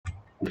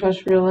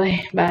That's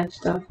really bad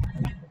stuff.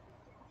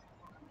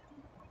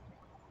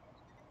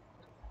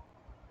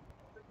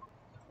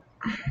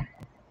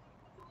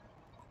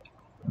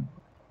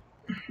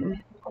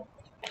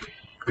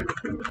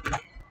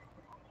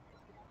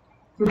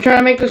 I'm trying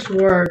to make this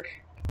work.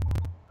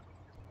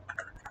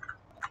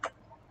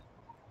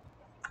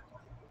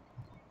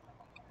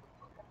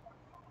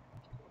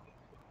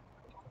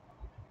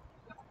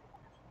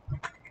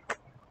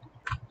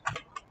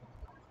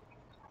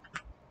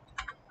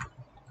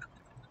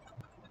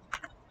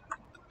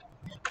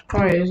 Oh,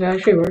 wait, is it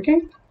actually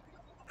working?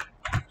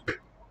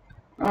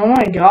 Oh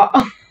my god.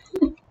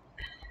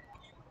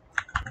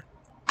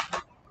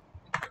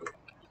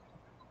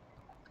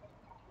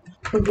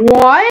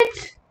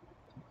 What?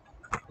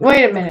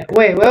 Wait a minute.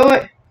 Wait.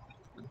 Wait.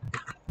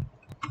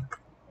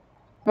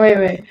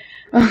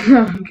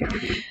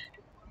 Okay.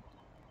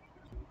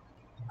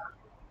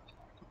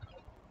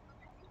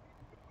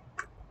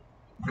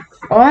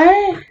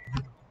 What?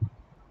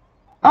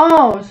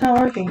 Oh, it's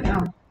not working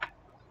now.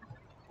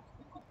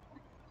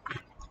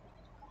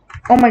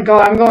 Oh my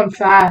god, I'm going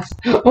fast.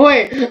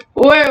 Wait.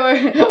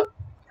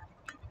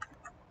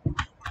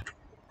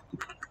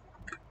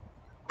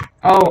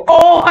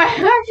 Oh, I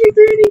actually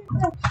really.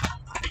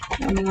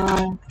 Oh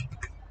no.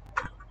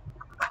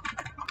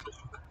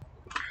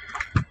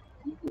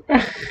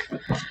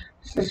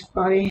 This is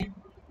funny.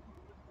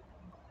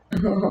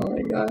 Oh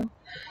my god.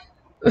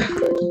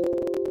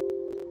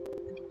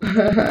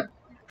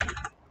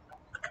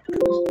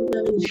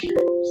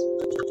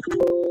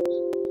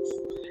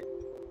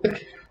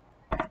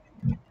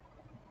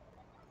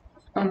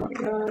 Oh my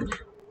god.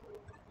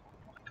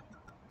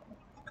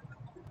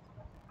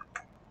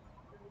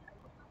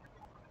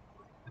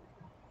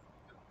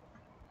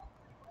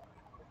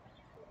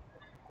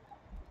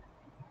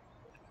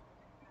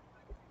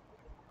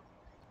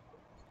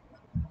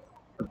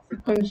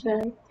 One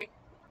sec.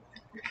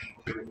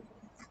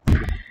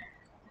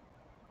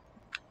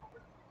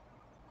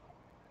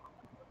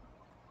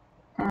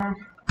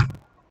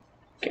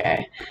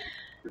 Okay.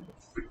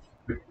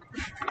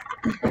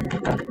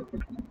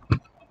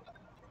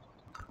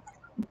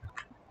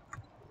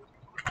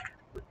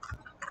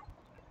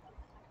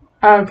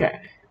 Okay.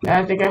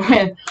 I think I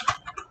win.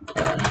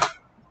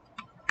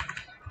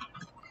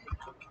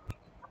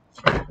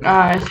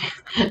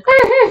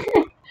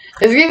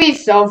 It's gonna be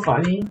so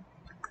funny.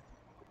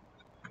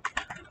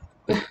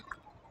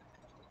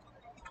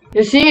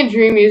 You're seeing a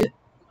dream music.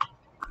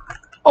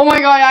 Oh my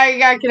god,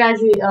 I can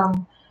actually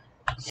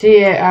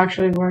see it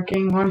actually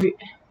working.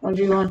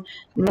 1v1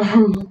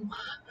 normal.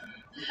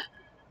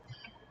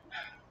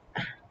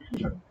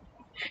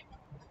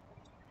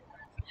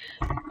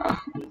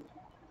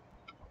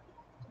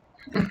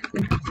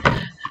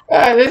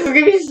 This is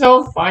gonna be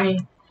so funny.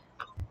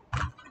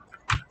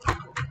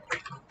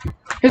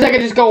 Cause I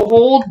can just go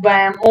hold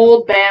bam,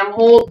 hold bam,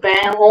 hold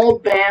bam,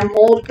 hold bam,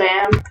 hold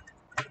bam.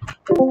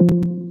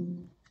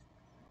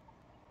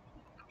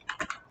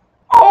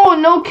 Oh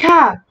no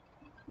cap!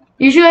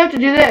 Usually I have to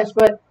do this,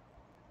 but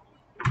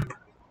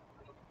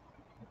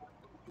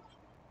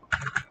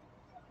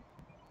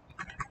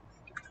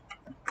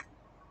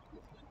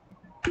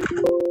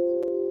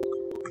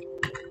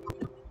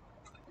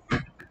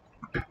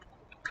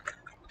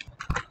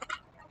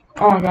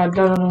oh my god,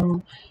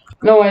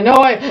 no way. I'm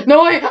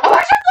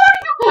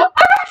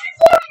actually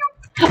floating.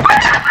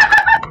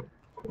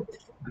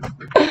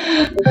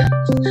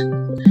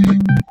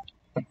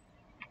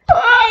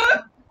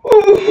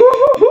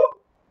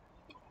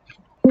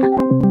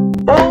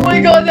 Oh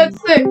my god,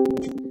 that's sick.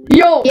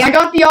 Yo, I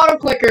got the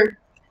AutoClicker.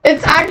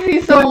 It's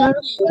actually so.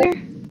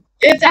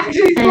 It's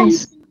actually so.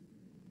 Nice.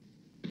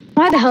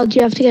 Why the hell do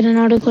you have to get an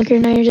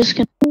AutoClicker? Now you're just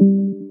gonna.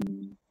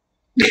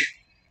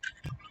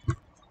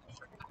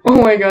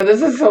 Oh my god,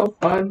 this is so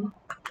fun.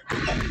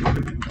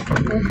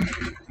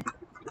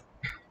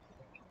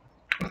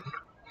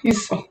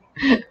 He's so.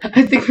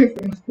 I think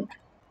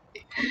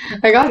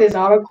I got his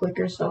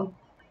AutoClicker, so.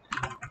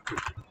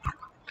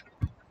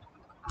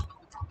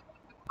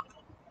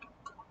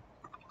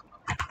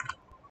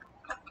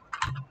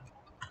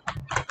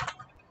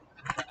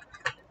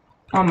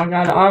 Oh my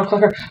god,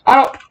 AutoClicker.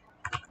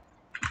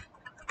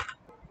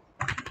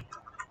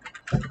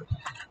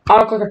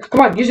 AutoClicker.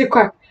 Come on, use it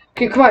quick.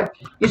 Okay, come on.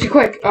 Use it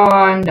quick. Oh,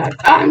 I'm dead.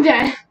 I'm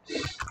dead.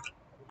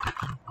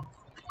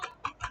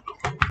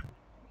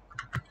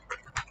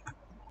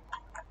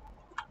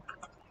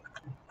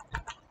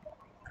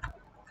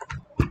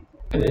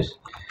 It is.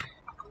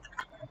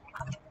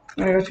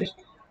 There we go.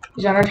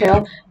 He's on our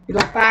tail. We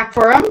got back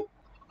for him.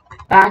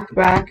 Back.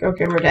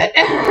 Okay, we're dead.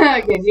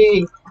 Okay,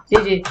 GG.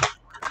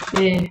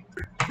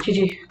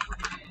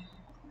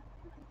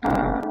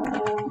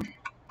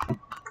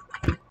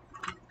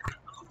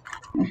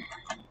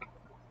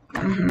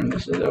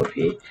 This is OP.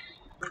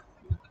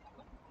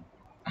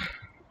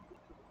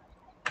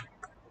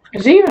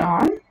 Is it even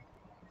on?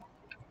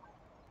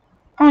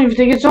 I don't even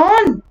think it's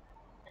on.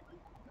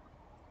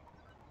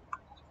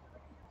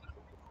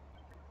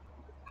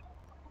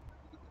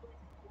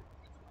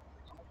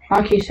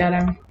 Hotkey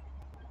setting.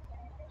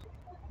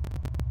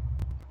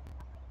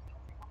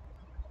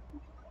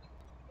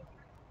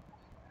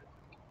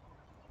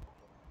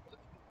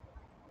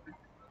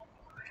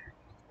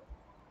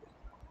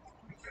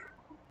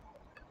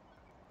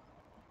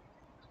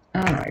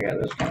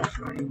 got this kind of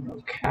funny.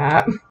 No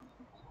cap.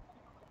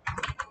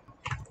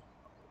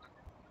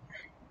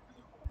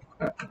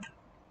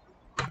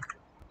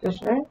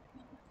 This right?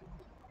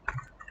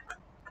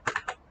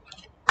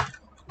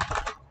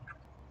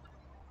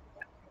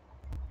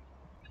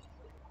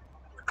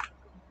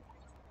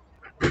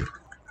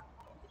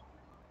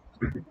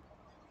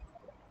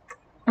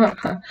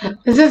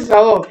 This is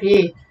so OP.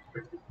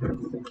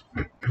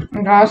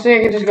 And honestly,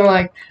 I could just go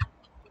like,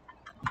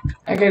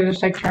 I could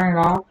just like turn it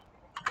off.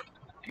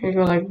 I could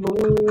go like,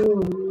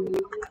 boo.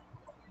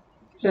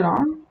 Is it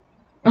on?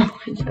 Oh,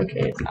 it's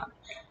okay, it's on.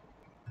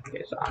 Okay,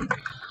 it's on.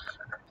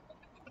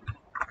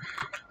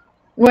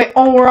 Wait,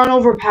 oh, we're on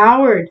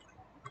overpowered.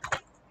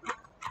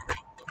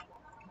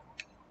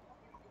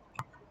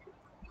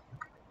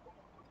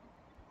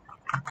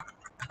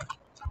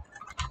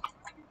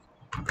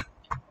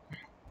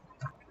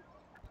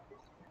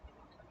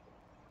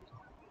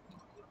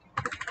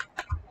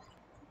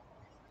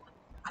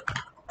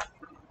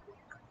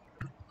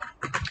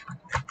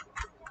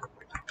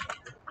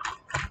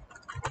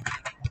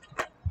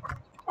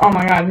 Oh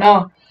my god,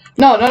 no.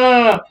 No, no, no,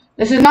 no, no.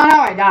 This is not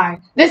how I die.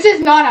 This is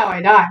not how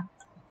I die.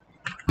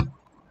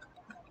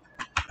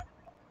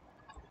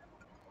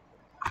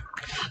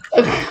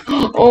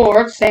 Oh,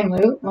 we're at the same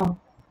loot? Oh.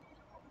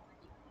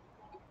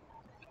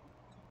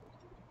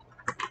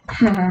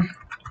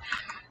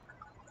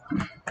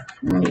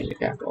 Music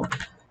careful.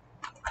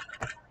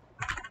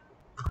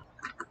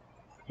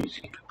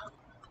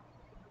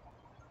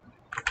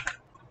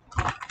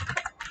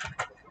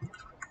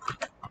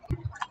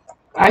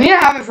 I need to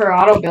have it for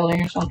auto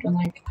building or something.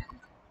 Like,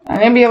 I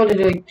need to be able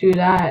to do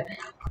that.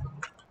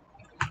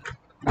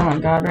 Oh my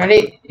god,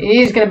 ready?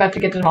 He's about to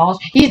get to the balls.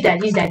 He's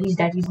dead, he's dead, he's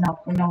dead, he's no,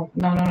 no,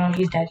 no, no, no,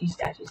 he's dead, he's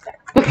dead, he's dead.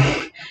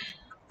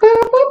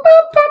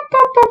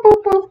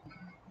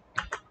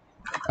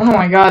 Oh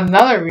my god,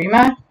 another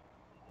rematch?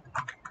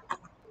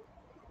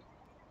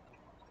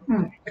 Oh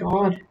my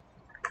god.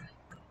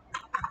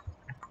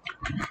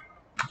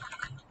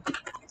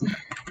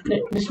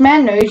 This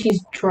man knows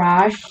he's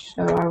trash,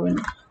 so I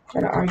wouldn't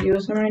try to argue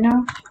with him right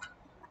now.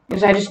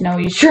 Because I just know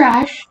he's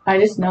trash. I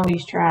just know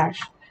he's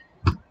trash.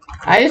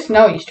 I just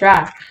know he's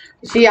trash.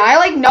 See, I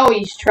like know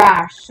he's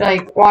trash.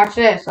 Like, watch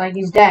this. Like,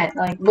 he's dead.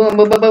 Like, boom,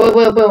 boom, boom, boom,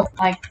 boom, boom.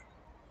 Like,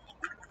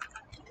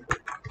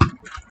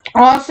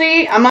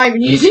 honestly, I'm not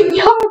even using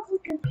the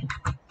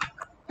AutoClicker.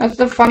 That's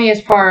the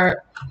funniest part.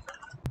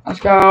 Let's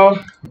go.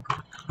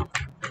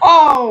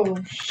 Oh,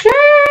 shit!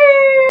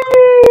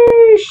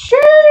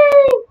 Shit!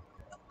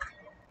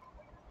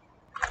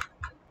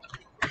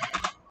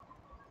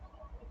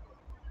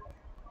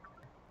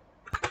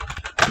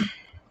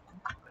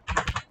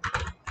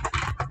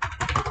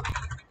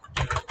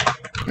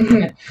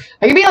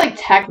 I could be like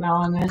techno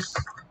on this.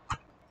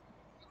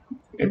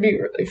 It'd be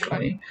really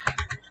funny.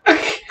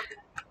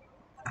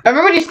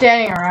 Everybody's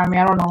standing around me.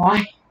 I don't know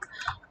why.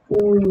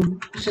 Ooh,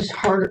 this is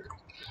harder.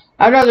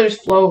 I'd rather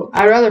just float.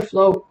 I'd rather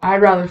float.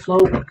 I'd rather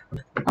float.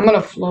 I'm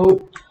gonna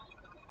float.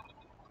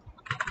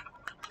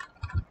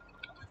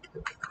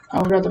 I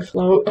would rather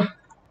float.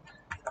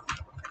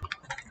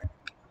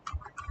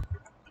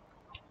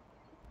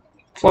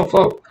 Float,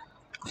 float.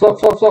 Float,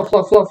 float, float,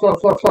 float, float, float,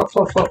 float, float,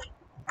 float, float.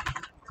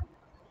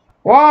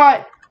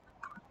 What?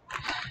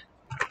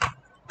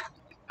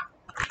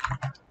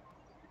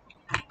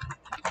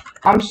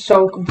 I'm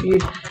so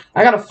confused.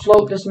 I gotta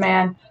float this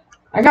man.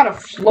 I gotta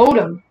float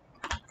him.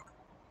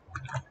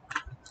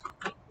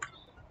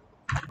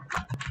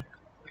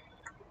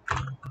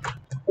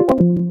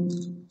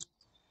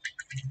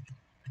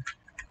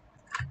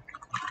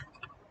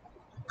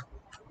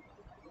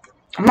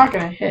 I'm not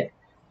gonna hit.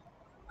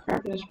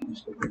 Crap, this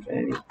one's stupid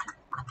infinity.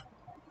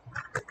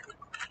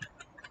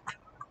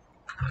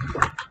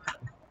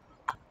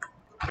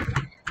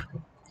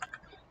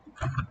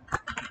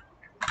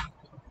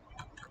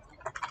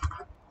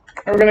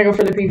 We're gonna go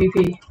for the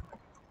PvP.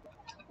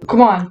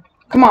 Come on.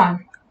 Come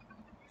on.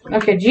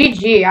 Okay,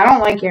 GG. I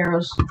don't like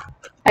arrows.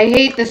 I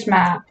hate this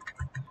map.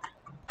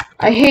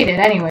 I hate it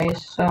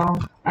anyways, so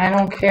I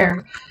don't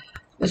care.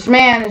 This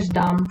man is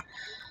dumb.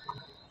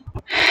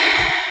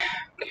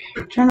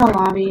 Okay, turn the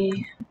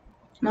lobby.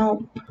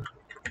 No.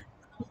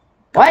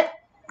 What?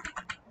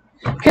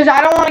 Because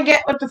I don't want to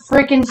get with the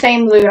freaking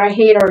same loot. I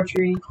hate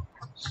archery.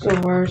 It's the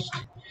worst.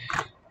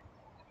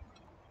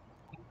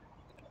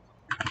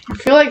 I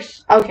feel like,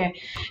 okay,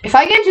 if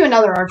I get into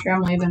another archery,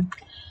 I'm leaving.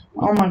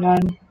 Oh my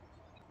god.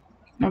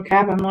 No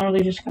cap, I'm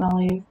literally just gonna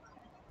leave.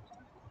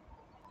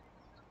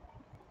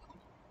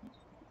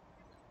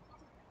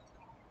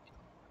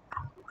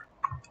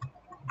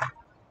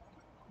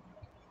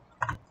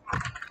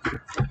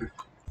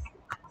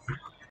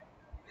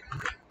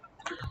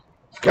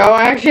 Let's go.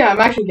 I'm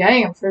actually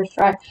getting him first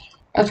try.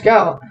 Let's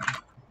go.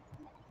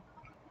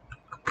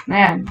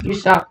 Man, you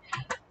suck.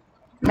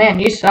 Man,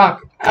 you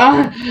suck.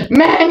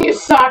 Man, you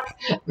suck.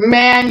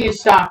 Man, you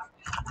suck.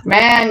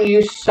 Man,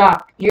 you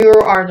suck. You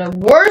are the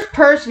worst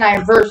person I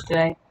have versed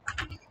today.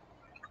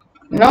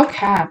 No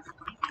cap.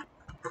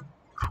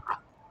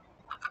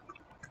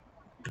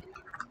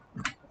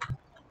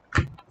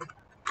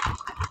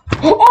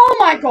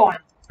 my god!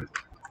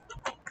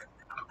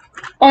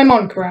 I'm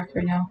on crack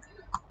right now.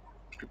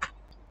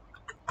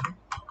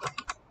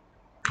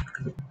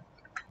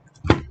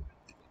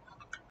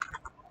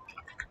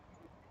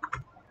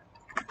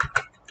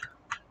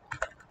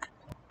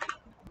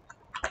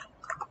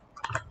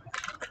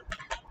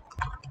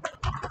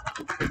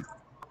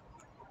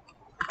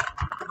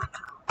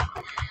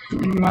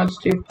 Mods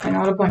do. I know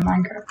how to play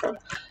Minecraft, bro.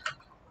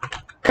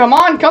 Come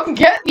on, come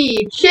get me,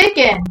 you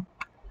chicken!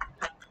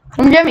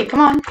 Come get me, come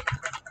on.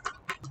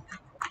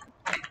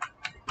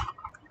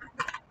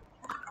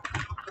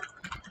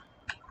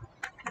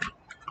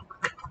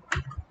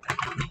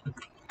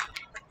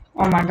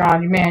 Oh my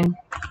god, man.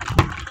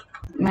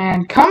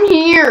 Man, come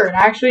here and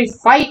actually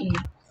fight me.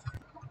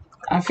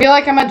 I feel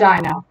like I'm gonna die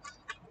now.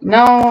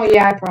 No,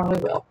 yeah, I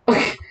probably will.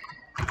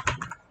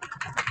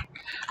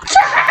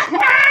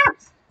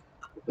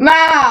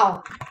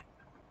 Now!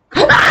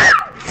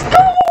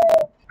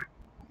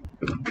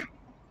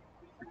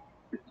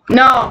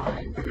 No!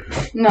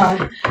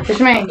 No, this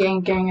man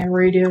gang a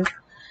redo.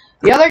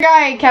 The other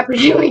guy kept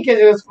redoing because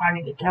it was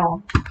funny to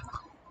kill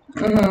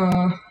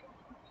him.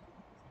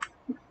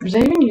 Was I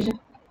even using?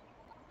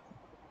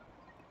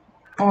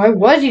 Oh, I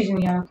was using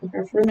the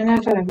AutoClicker. For a minute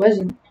I thought I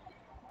wasn't.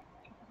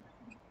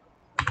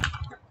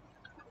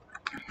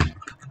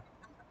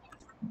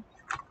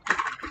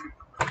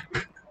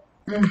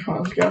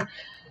 Let's go.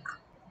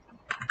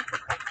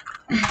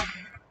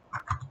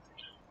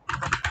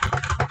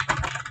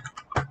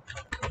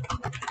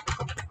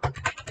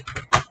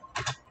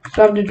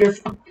 Stop the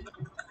drift.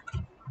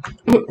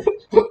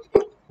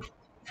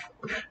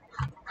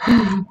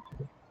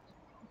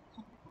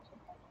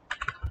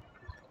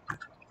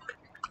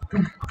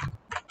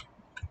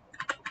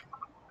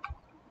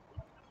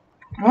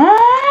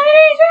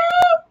 What is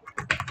it?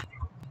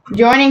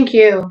 Joining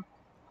queue.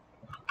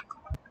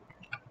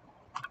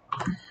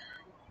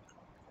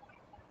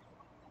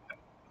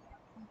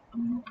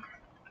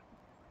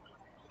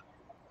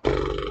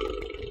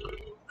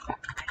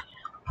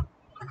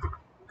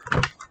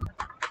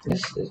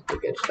 This is the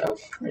good stuff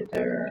right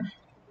there.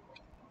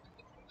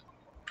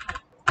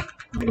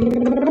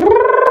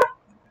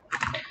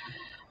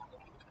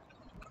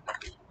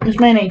 This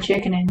man ain't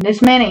chickening.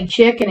 This man ain't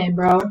chickening,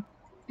 bro.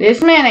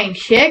 This man ain't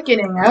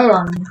chickening. I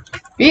don't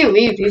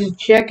believe he's a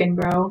chicken,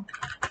 bro.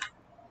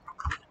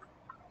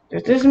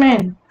 This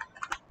man,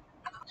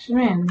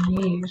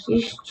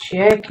 he's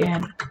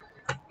chicken.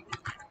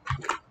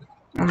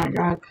 Oh my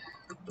god.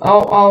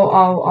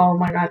 Oh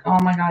my god. Oh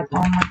my god.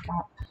 Oh my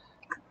god.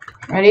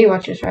 Ready?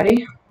 Watch this.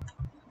 Ready?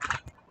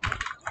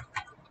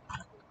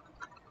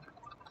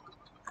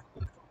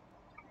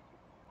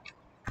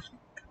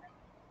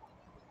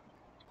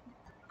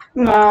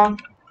 No.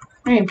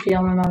 I ain't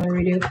feeling another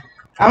redo.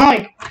 I'm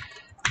like...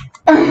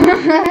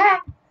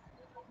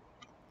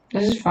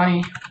 This is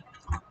funny.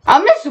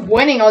 I'm just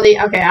winning all the...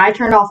 Okay, I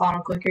turned off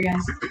AutoClicker,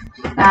 guys.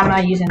 I'm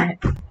not using it.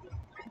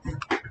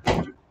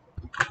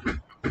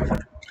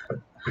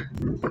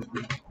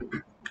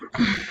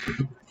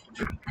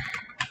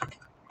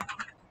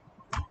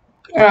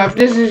 If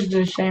this is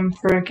the same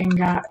freaking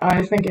guy,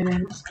 I think it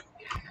is.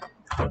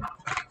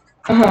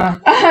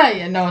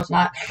 Yeah, no, it's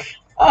not.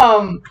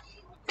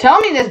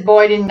 Tell me this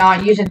boy did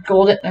not use a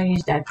golden. No,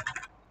 he's dead.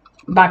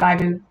 Bye bye,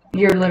 boo.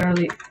 You're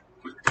literally.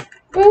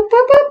 Boop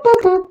boop boop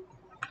boop boop.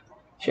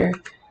 Sure.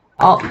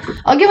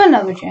 I'll give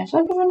another chance.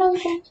 I'll give another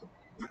chance.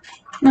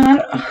 No, I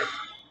don't.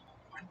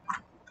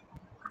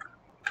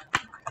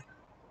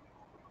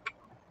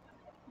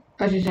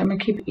 I'm gonna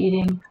keep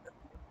eating.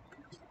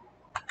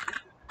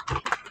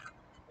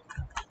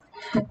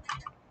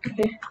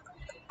 Okay.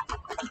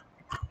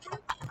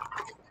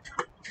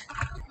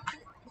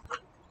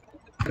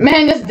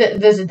 Man, this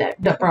is dead.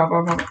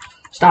 Bro.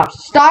 Stop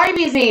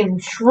even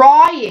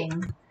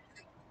trying.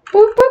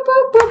 Boop, boop,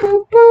 boop, boop,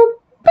 boop, boop,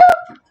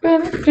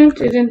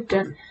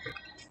 boop.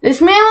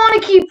 This man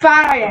want to keep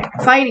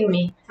fighting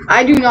me.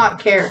 I do not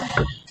care.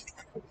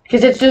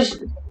 Because it's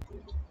just...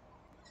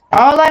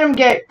 I'll let him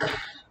get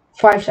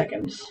 5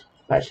 seconds.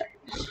 5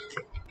 seconds.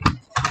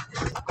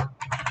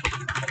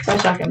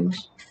 5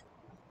 seconds.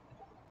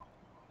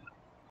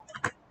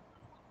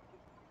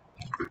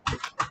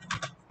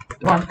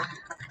 One.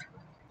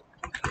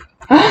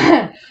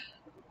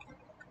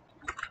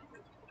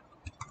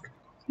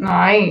 No,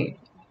 I ain't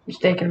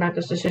mistaken about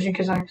this decision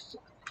because I just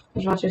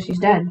watch this. He's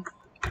dead.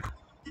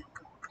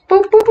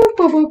 Boop boop boop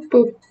boop boop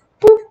boop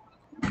boop.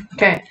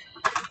 Okay,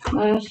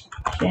 last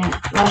chance.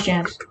 Last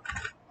chance.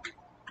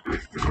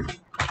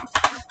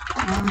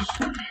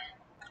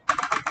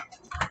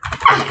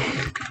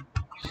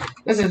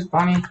 This is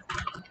funny.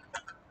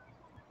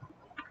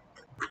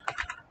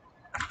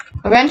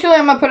 Eventually,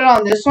 I'm gonna put it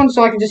on this one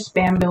so I can just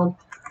spam build.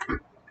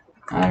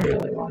 I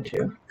really want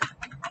to.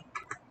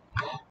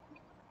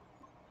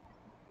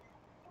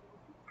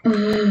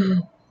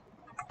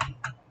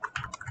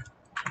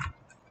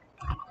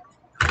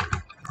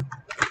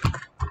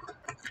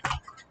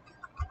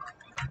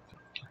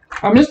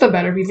 I'm just a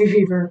better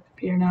PvP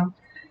here now.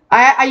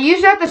 I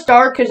used it at the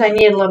start because I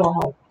needed a little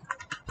help.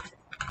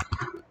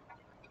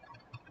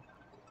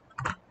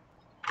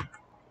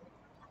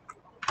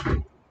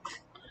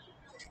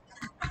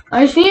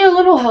 I just need a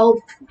little help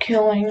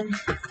killing.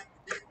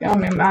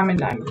 I'm in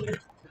diamond.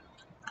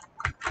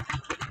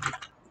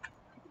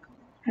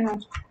 Hang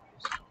on.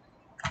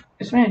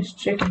 This man's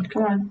chicken.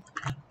 Come on.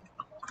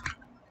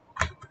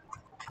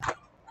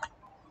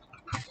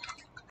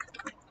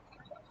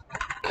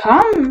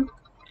 Come.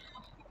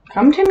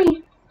 Come to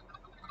me.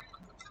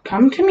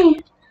 Come to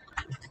me.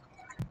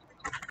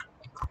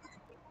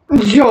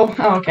 Yo.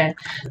 Oh, okay.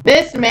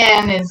 This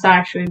man is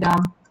actually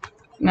dumb.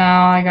 No,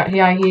 I got.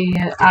 Yeah,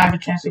 I have a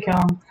chance to kill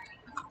him.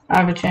 I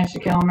have a chance to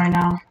kill him right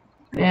now.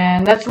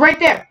 And that's right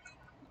there.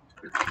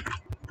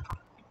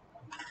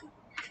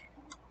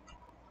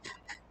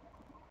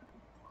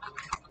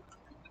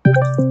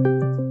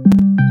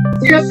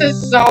 This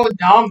is so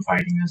dumb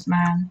fighting this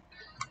man.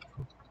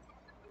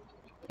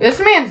 This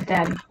man's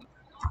dead.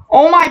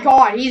 Oh my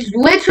god, he's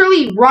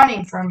literally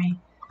running from me.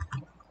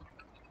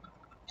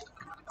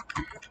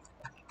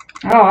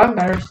 Oh, I have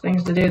better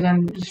things to do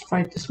than just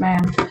fight this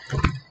man.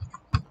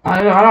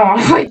 I don't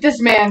want to fight this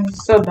man.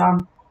 He's so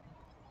dumb.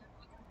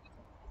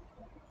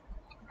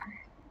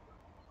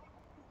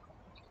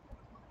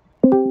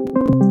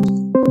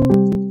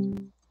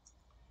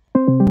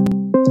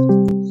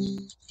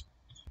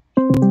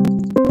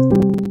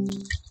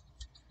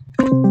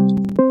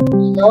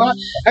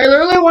 I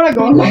literally want to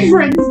go on my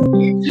friend's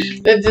team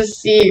and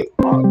just see,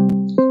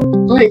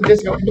 like,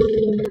 just go.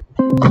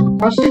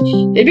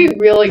 Honestly, it'd be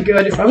really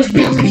good if I was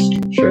building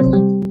structure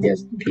like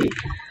PSP.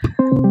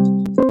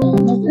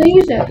 I'm not gonna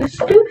use that. That's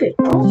stupid,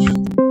 bro.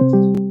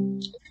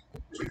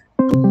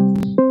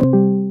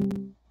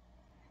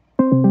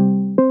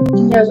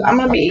 Guys, I'm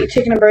gonna be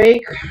taking a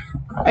break.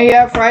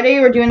 Yeah, Friday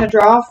we're doing a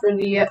draw for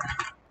the.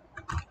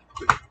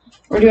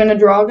 We're doing a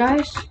draw,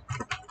 guys.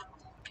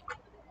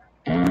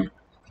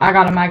 I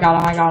got him. No, I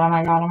don't.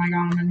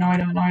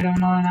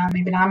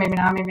 Maybe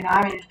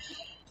not.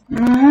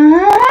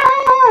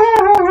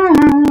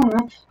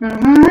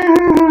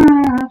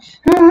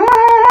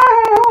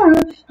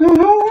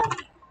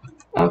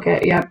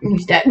 Okay, yeah,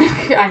 he's dead.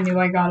 I knew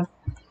I got him.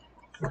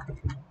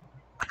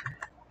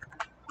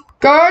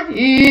 God,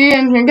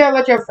 and get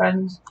with your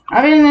friends.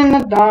 I've been in the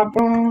dark.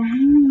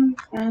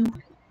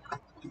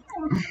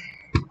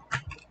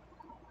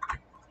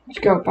 Let's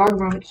go,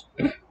 bog roads.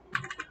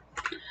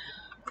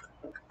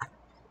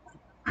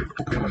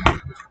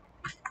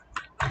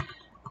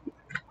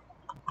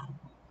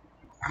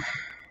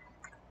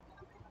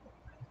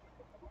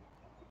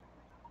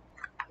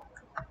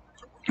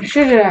 I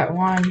should have at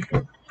one.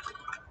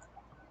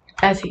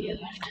 As he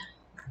left.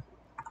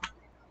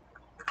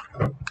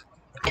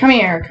 Come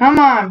here. Come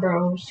on,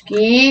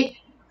 broski.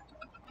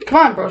 Come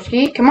on,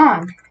 broski. Come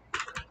on.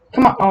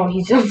 Come on. Oh,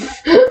 he's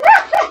he's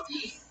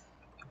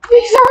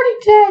already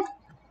dead.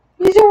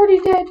 He's already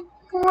dead.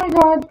 Oh my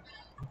god.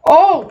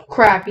 Oh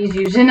crap, he's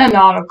using an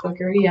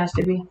AutoClicker. He has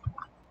to be.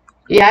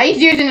 Yeah, he's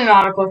using an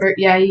AutoClicker.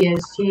 Yeah, he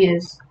is. He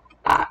is.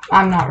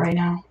 I'm not right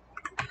now.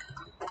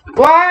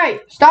 Why?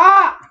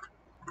 Stop!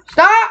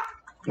 Stop!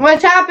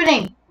 What's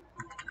happening?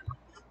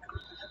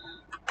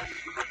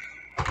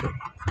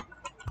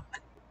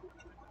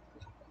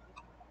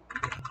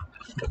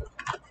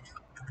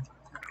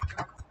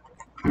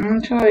 I'm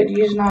gonna try to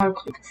use an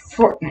AutoClicker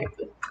Fortnite,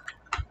 but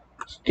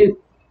stupid.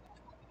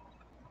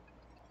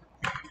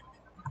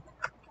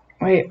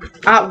 Wait,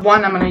 at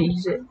one I'm gonna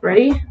use it.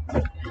 Ready?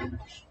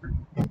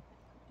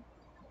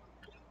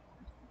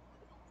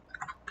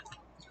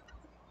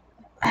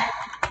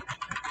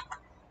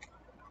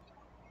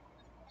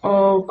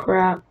 Oh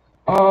crap.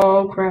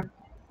 Oh crap.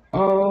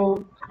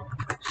 Oh.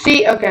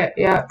 See? Okay,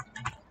 yeah.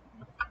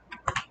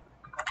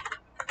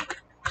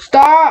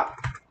 Stop!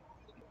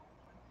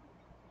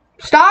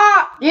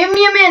 Stop! Give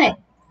me a minute!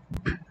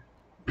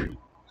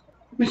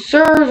 My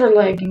servers are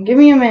lagging. Give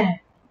me a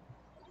minute.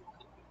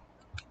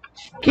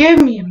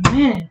 Give me a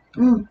minute.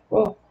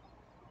 Whoa.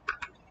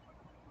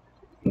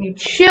 Can you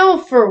chill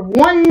for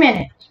 1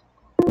 minute?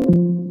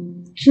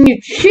 Can you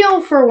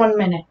chill for 1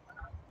 minute?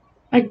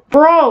 Like,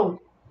 bro.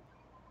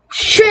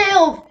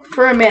 Chill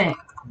for a minute.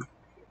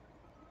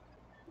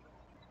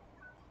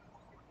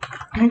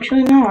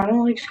 Actually, no, I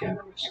don't like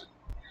scavengers.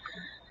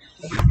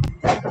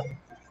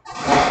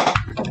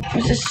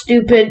 This is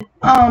stupid.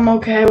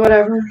 Okay,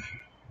 whatever.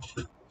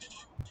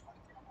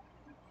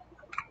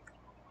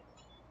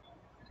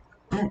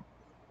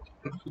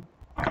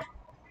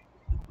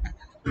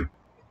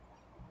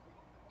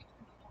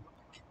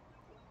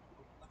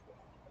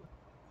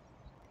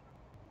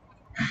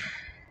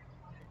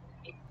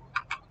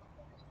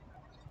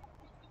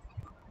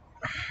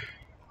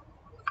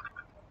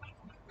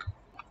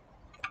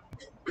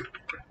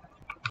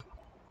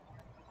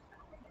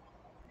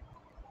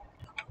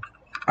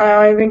 I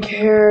don't even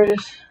care.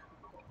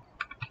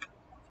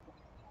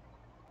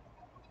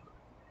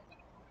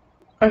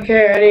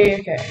 Okay,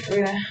 ready? Okay,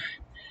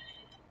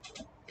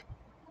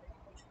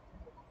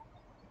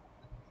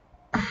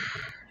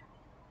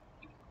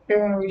 we're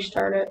gonna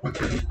restart it.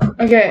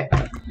 Okay.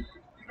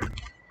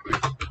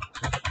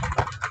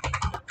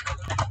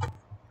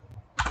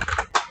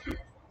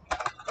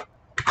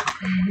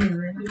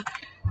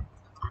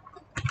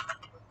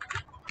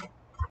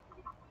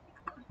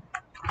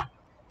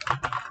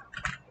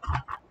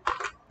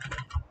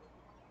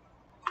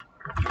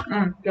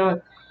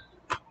 Good.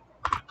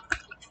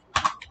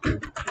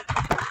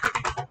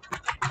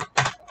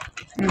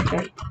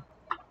 Okay.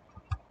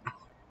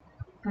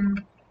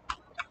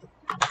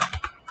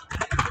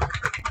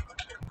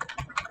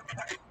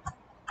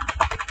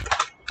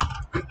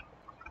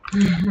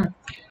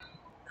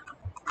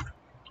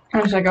 I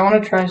was like, I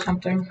want to try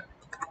something.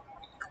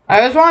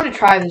 I always wanted to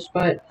try this,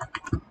 but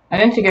I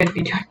didn't think I'd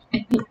be doing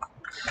it.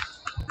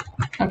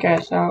 Okay,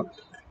 so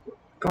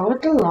go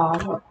with the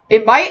lava.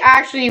 It might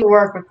actually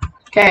work.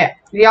 Okay,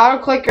 the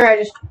auto clicker, I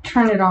just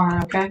turned it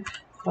on, okay?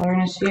 So we're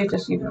gonna see if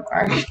this even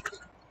works.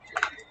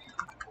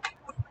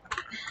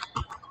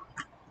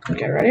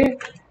 Okay, ready?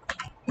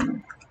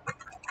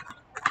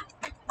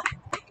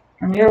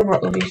 I need to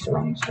at least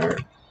run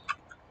start.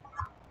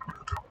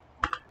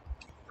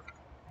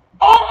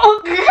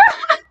 Oh,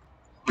 God!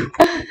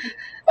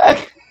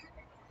 Okay.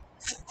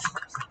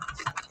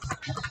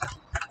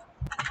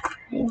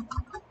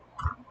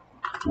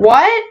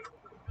 What?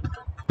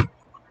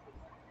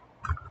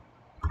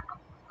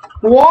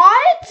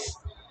 What?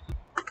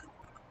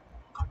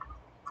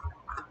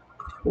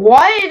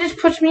 What? It just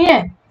puts me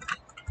in.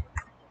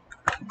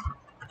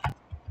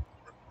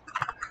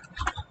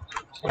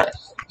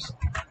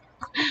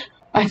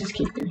 I just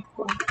keep getting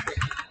blocked.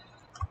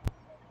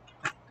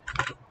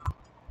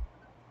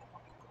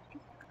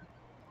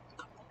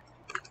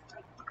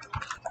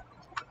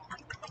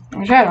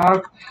 I tried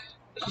auto.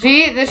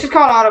 See, this is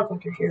called auto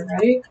clicker here.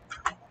 Ready?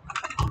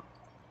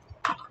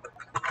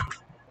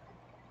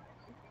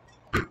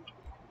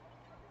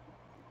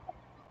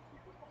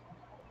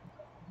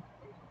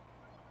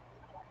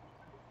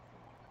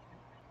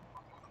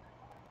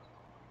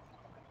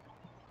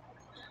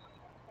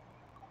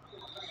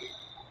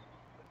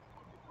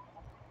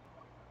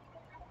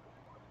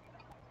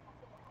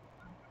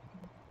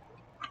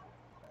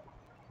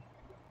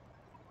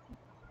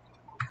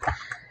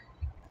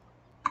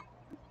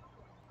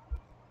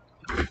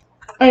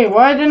 Hey,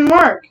 why it didn't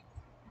work?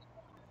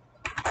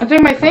 I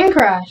think my thing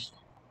crashed.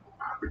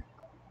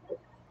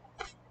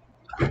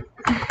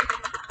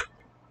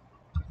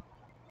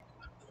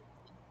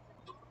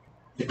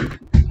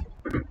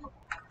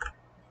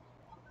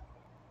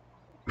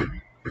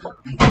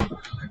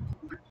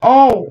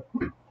 Oh.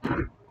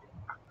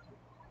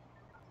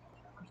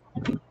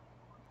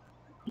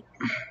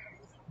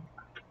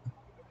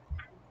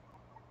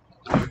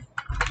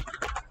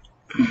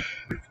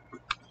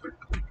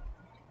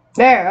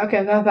 There,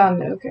 okay, I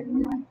found it. Okay,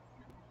 never mind.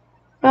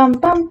 Bum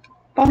bum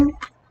bum.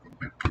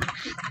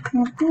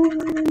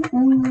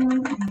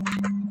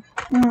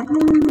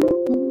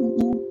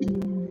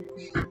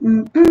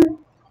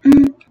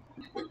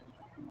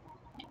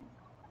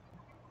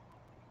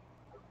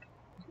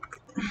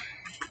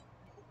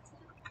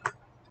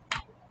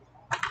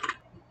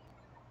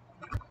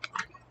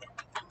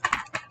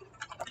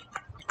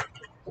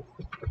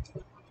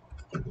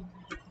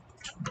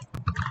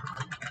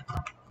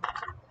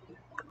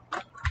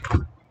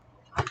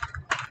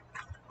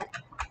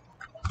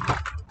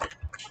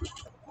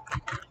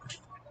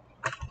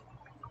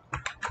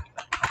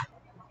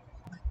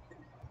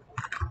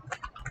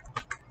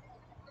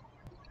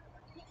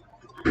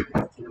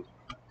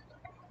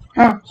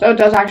 Huh, so it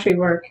does actually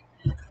work.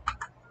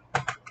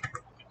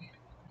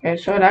 Okay,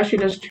 so it actually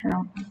does turn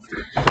on.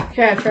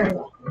 Okay, I turned it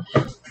off.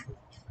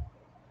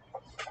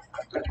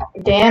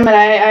 Damn it,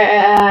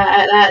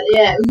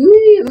 yeah.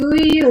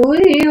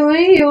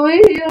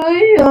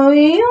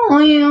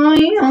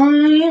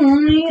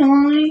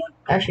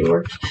 Actually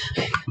works.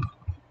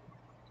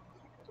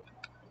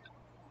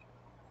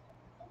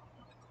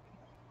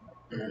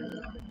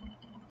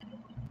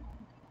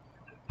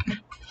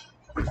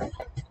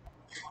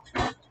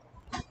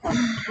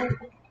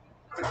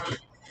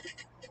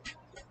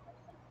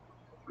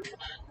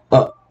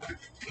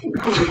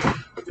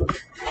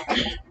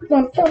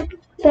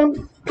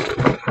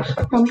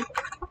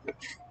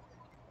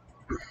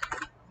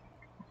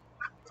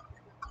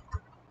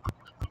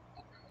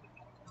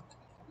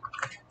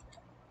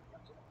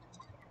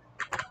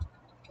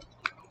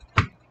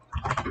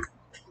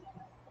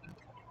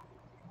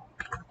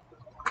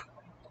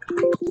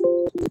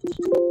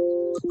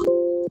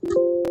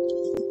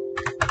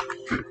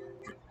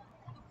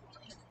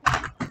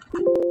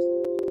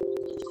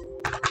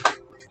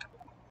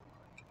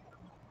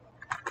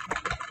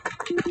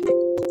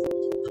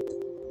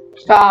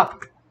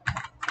 Stop.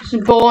 This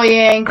is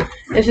bullying.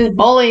 This is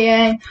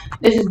bullying.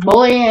 This is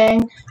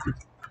bullying.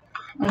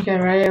 Okay,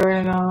 ready?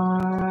 We're gonna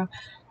go.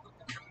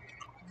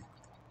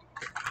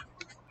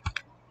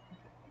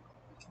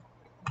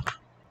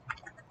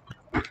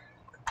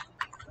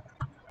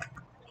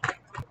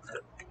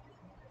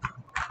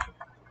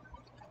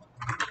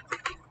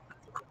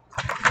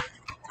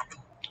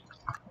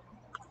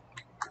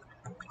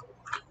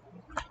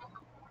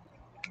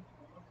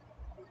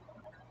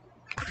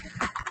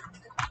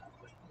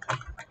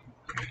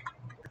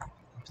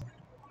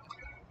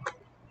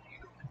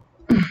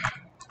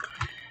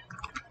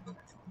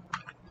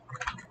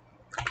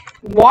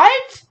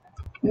 What?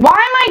 Why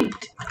am I?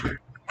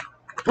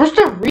 What's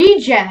the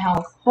regen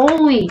health?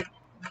 Holy.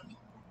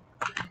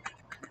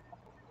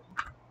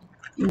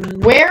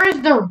 Where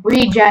is the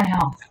regen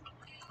health?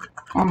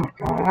 Oh my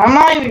god, I'm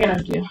not even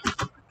gonna do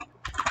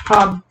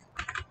hub.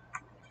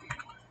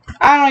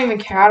 I don't even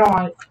care, I don't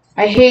want it.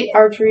 I hate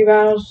archery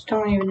battles,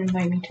 don't even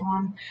invite me to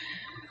one.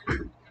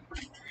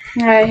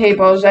 I hate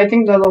bows, I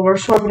think they're the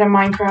worst weapon in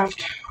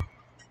Minecraft.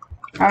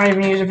 I don't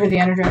even use it for the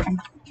ender dragon.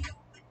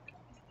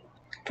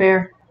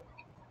 Fair.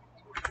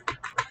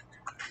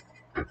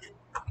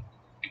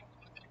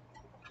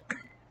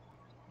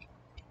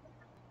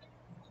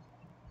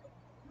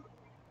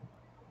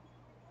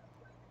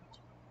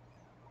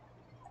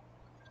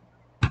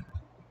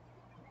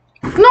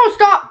 No,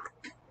 stop!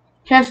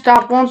 Can't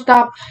stop, won't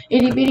stop.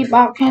 Itty bitty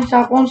bop, can't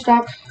stop, won't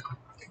stop.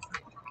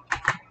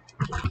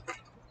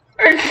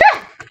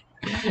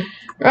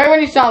 Right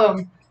when you saw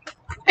them.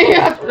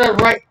 Yeah,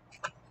 that's right.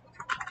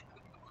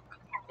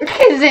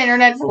 His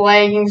internet's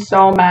lagging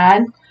so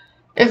bad.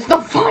 It's the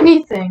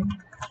funny thing.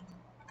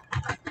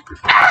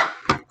 Ah!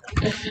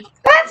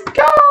 Let's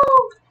go!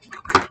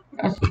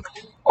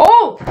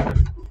 Oh!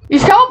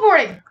 He's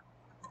teleporting!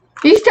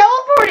 He's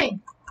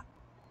teleporting!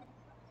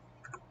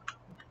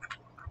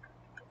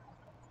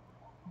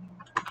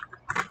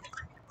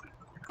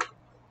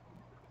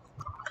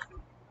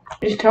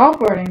 He's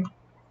teleporting.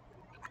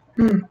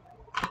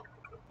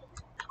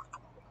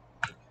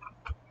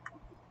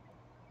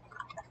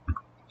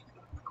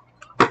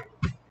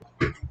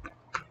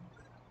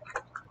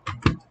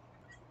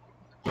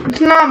 It's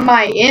not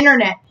my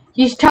internet.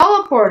 He's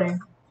teleporting.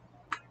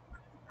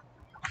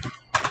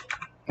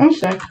 One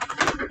sec.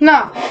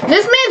 No,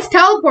 this man's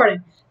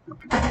teleporting.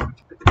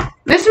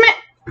 This man.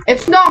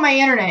 It's not my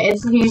internet.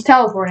 He's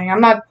teleporting. I'm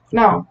not.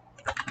 No.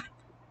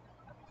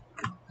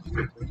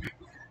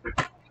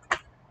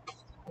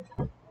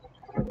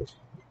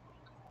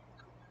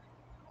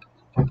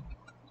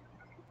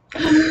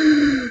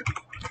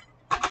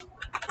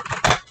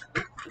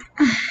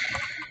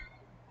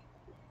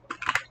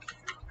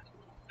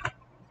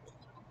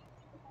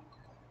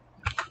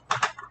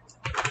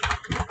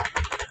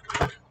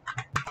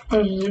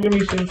 This is gonna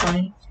be so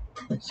funny.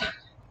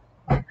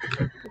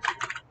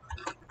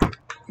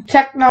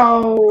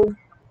 Techno.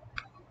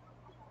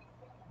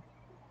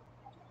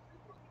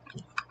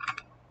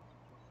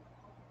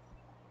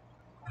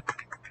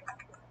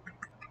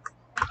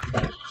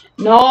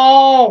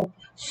 No!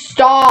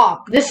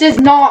 Stop! This is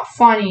not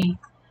funny.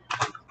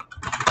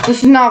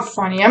 This is not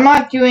funny. I'm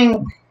not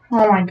doing.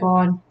 Oh my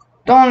god!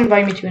 Don't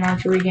invite me to an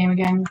archery game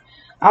again.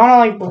 I wanna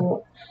like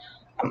bowl.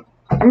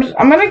 I'm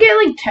gonna get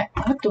like 10.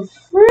 What the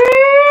frick?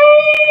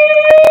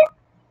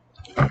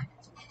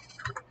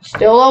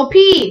 Still OP.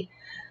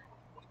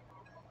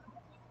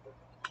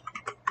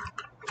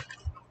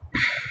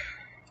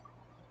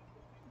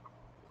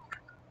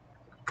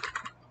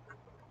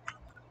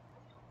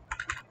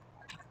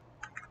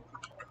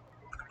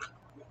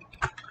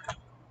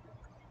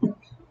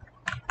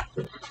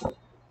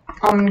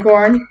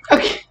 Corn.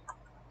 Okay.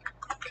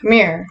 Come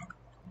here.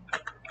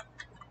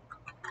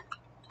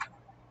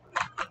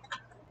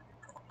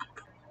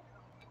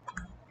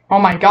 Oh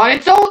my god,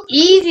 it's so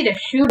easy to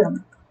shoot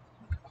him.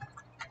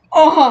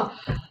 Oh,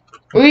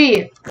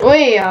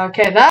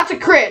 okay, that's a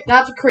crit,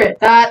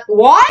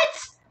 what?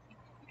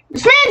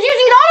 This man's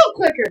using an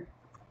AutoClicker.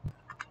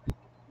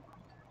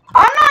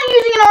 I'm not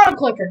using an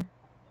AutoClicker.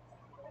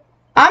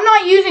 I'm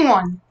not using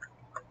one.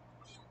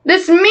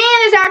 This man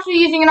is actually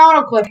using an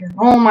AutoClicker.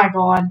 Oh my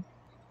god.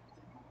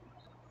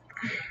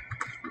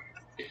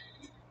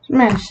 This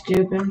man's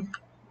stupid.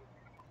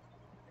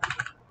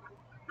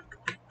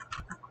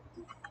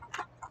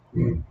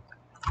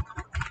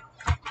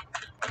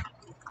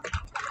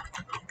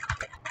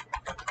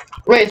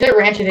 Wait, is it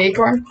Rancid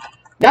Acorn?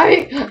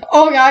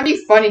 Oh, that'd be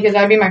funny because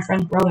that'd be my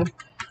friend's brother.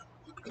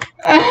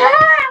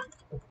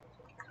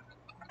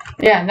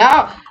 Yeah,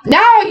 now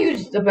I'll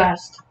use the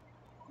best.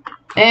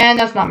 And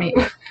that's not me.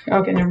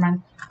 Okay, never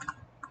mind.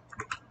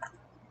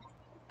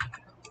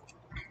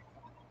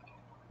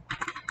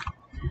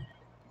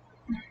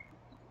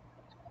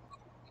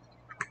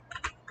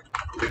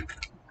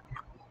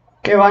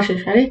 Okay, watch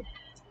this. Ready?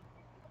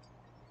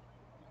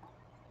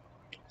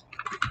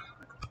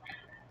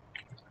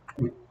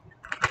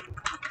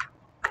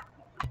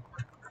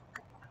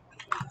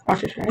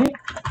 Watch this. Ready?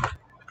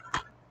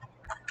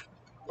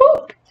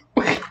 Boop.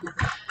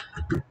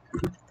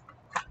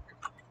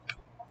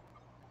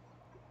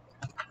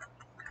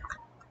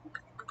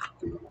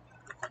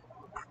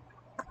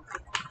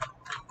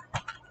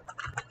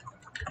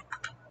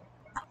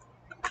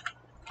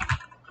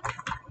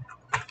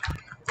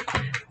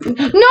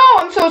 No,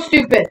 I'm so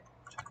stupid.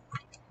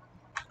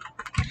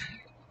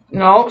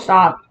 No,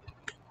 stop.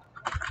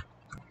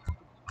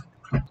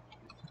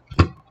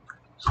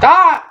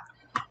 Stop.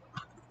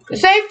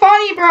 This ain't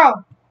funny, bro.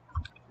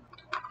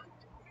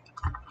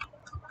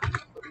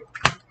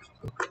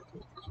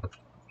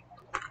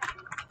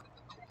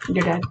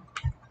 You're dead.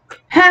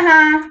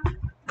 Haha.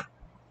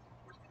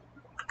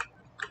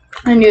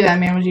 I knew that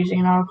man was using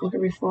an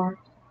AutoClicker before.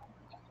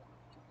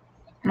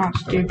 Not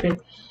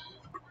stupid.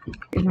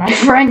 Because my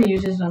friend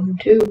uses them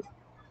too.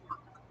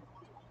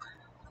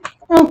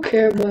 I don't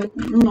care, but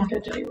I'm not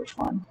gonna tell you which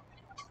one.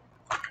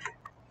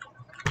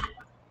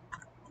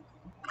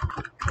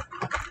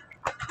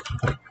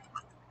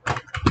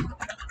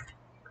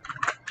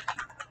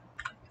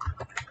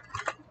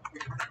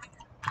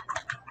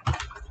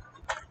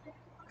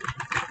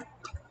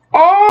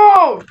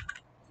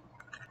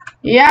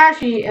 Yeah,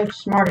 she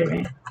outsmarted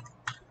me.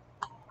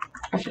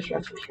 Let's just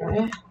try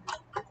it.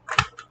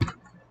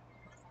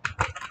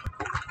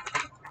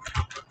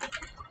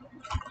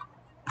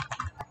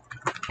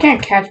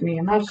 Can't catch me.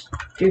 I'm not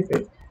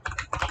stupid.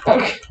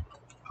 Okay.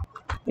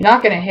 You're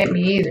not gonna hit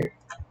me either.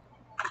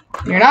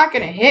 You're not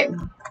gonna hit me.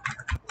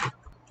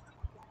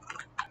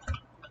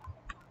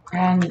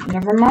 And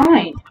never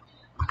mind.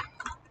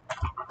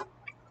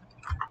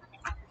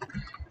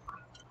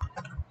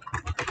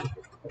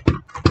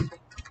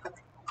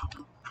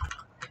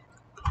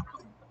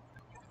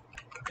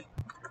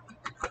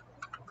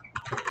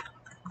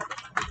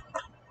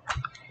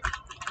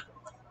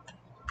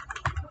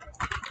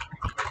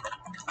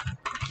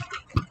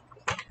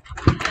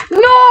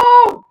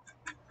 No!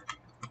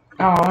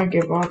 Oh, I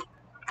give up.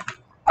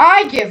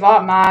 I give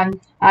up, man.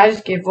 I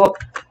just give up.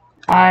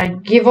 I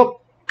give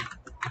up.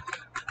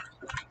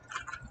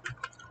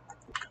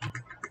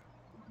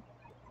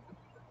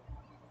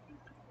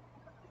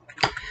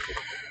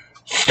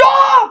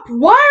 Stop!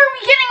 Why are we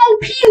getting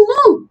OP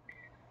loot?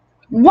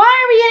 Why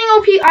are we getting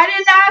OP? I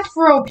didn't ask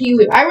for OP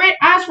loot. I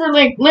asked for,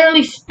 like,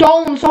 literally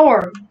stone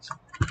swords.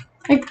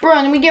 Like, bro,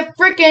 and then we get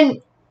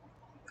freaking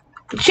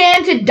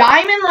enchanted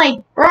diamond?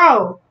 Like,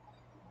 bro.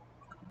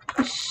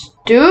 That's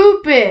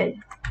stupid.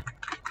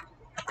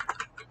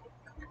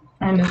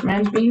 And this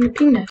man's being a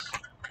penis.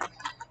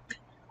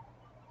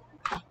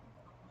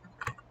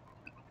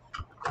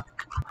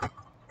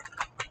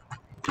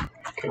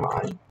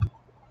 God.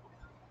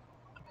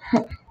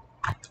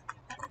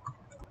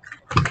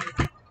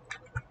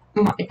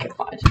 Oh my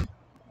God.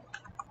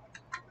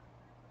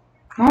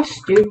 How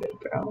stupid,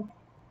 bro.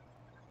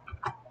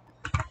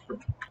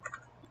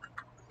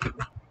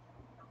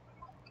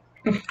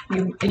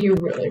 You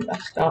really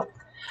messed up.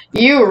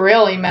 You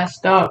really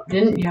messed up,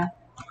 didn't you?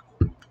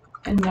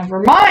 And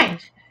never mind.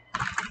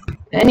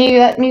 Then you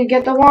let me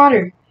get the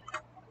water.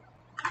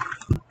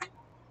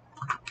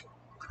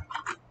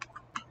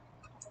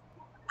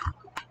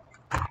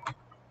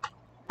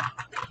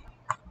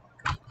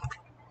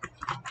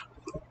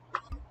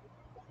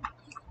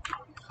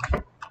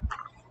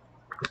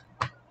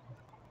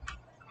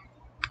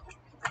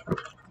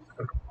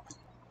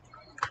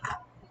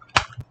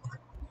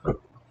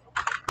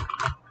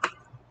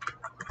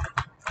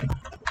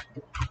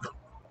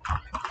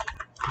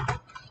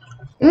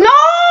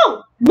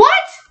 No! What?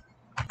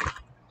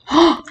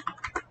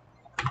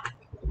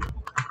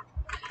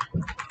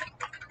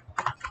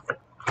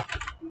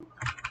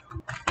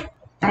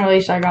 At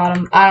least I got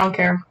him. I don't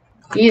care.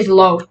 He's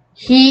low.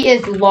 He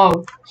is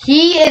low.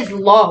 He is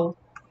low.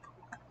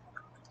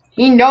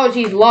 He knows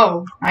he's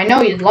low. I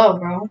know he's low,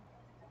 bro.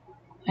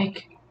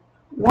 Like,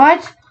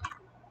 what?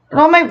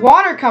 Where'd all my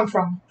water come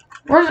from?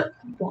 Where's it?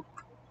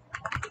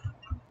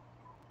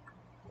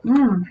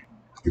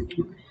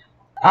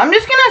 I'm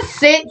just gonna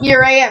sit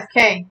here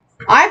AFK.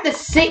 I have to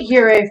sit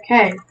here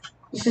AFK.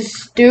 This is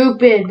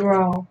stupid,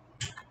 bro.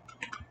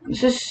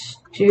 This is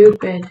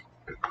stupid.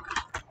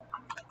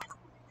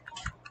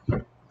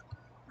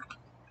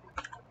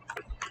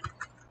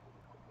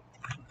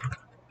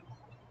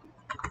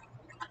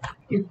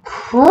 You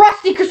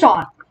crusty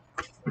croissant!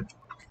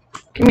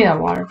 Give me that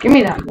water. Give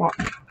me that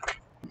water.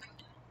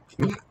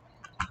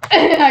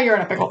 Now you're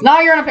in a pickle. Now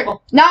you're in a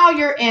pickle. Now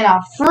you're in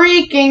a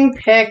freaking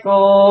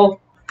pickle.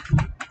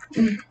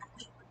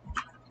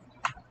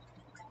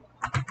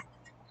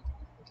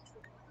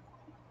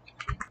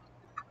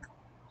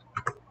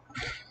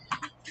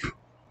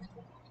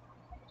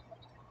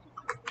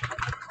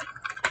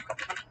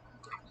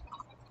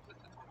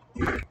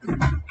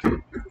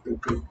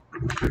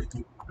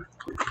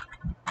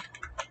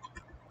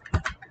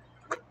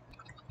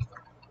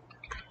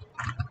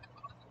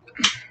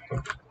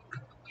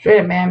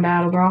 Straight up man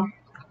battle, bro.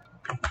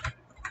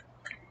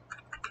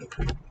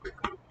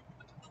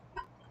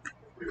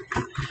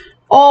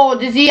 Oh,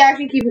 does he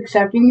actually keep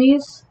accepting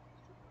these?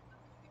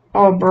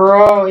 Oh,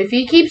 bro, if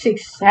he keeps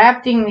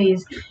accepting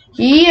these,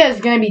 he is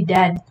gonna be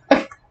dead.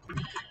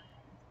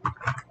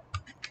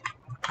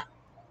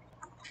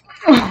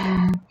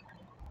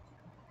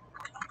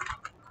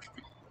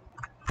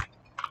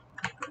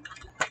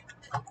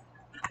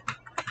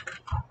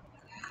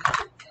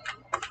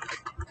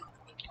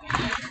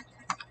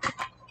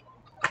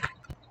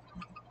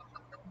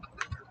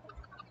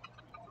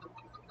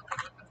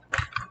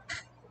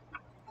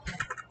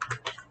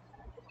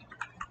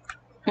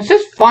 This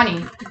is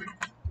funny.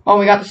 Oh,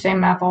 we got the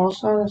same map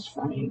also. That's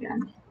funny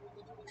again.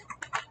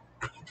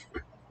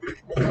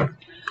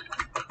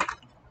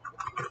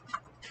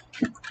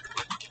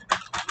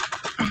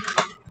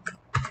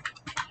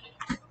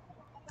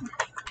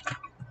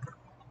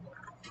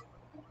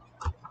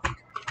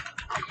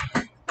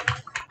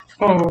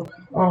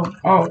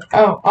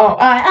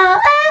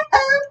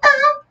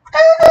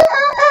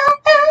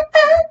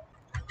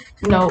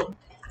 No.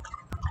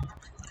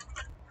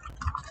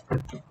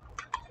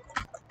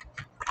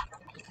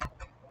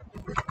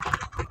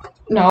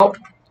 No.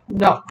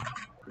 No.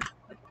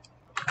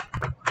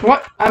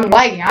 What? I'm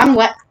lagging. I'm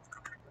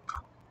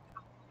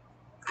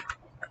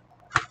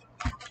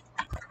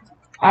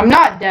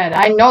not dead.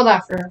 I know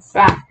that for a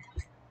fact.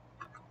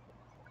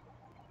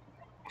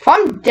 If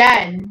I'm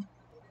dead.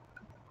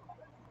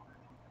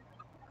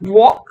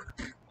 What?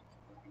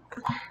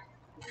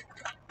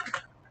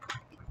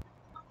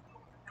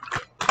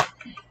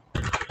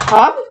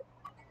 Hub?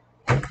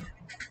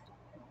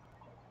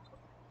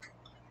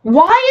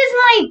 Why is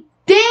my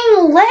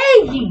thing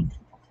lagging?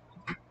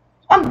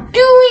 I'm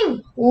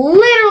doing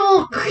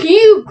literal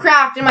cube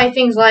craft and my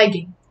thing's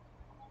lagging.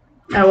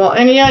 Oh well,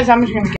 anyways, I'm just gonna